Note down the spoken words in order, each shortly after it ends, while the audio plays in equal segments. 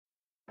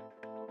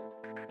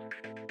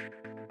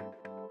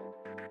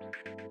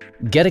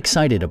Get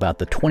excited about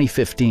the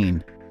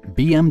 2015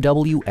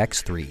 BMW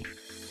X3.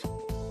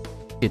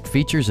 It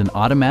features an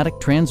automatic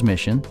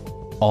transmission,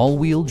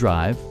 all-wheel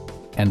drive,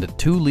 and a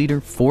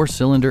 2-liter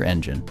 4-cylinder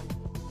engine.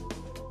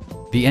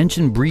 The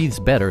engine breathes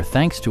better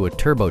thanks to a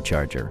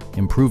turbocharger,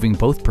 improving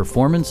both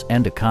performance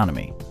and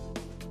economy.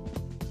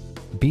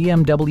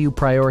 BMW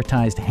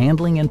prioritized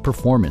handling and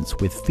performance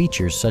with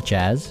features such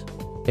as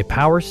a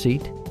power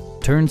seat,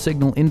 turn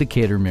signal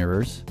indicator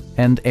mirrors,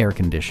 and air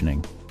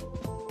conditioning.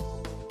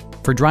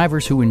 For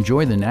drivers who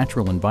enjoy the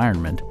natural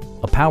environment,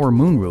 a power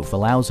moonroof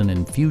allows an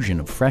infusion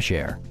of fresh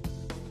air.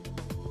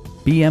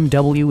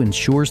 BMW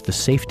ensures the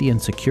safety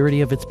and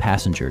security of its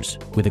passengers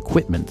with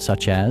equipment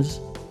such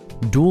as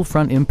dual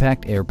front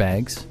impact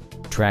airbags,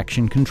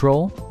 traction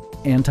control,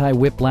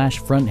 anti-whiplash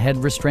front head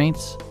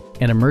restraints,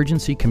 an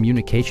emergency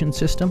communication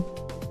system,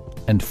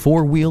 and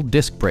 4-wheel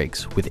disc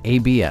brakes with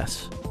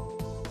ABS.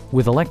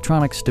 With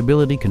electronic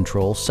stability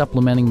control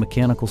supplementing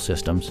mechanical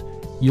systems,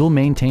 you'll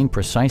maintain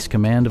precise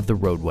command of the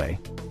roadway.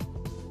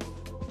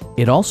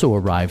 It also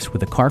arrives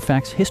with a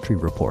Carfax history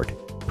report,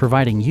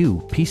 providing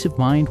you peace of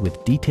mind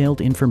with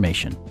detailed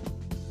information.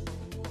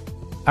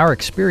 Our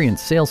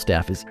experienced sales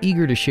staff is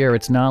eager to share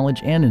its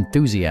knowledge and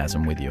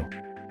enthusiasm with you.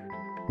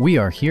 We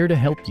are here to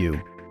help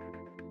you.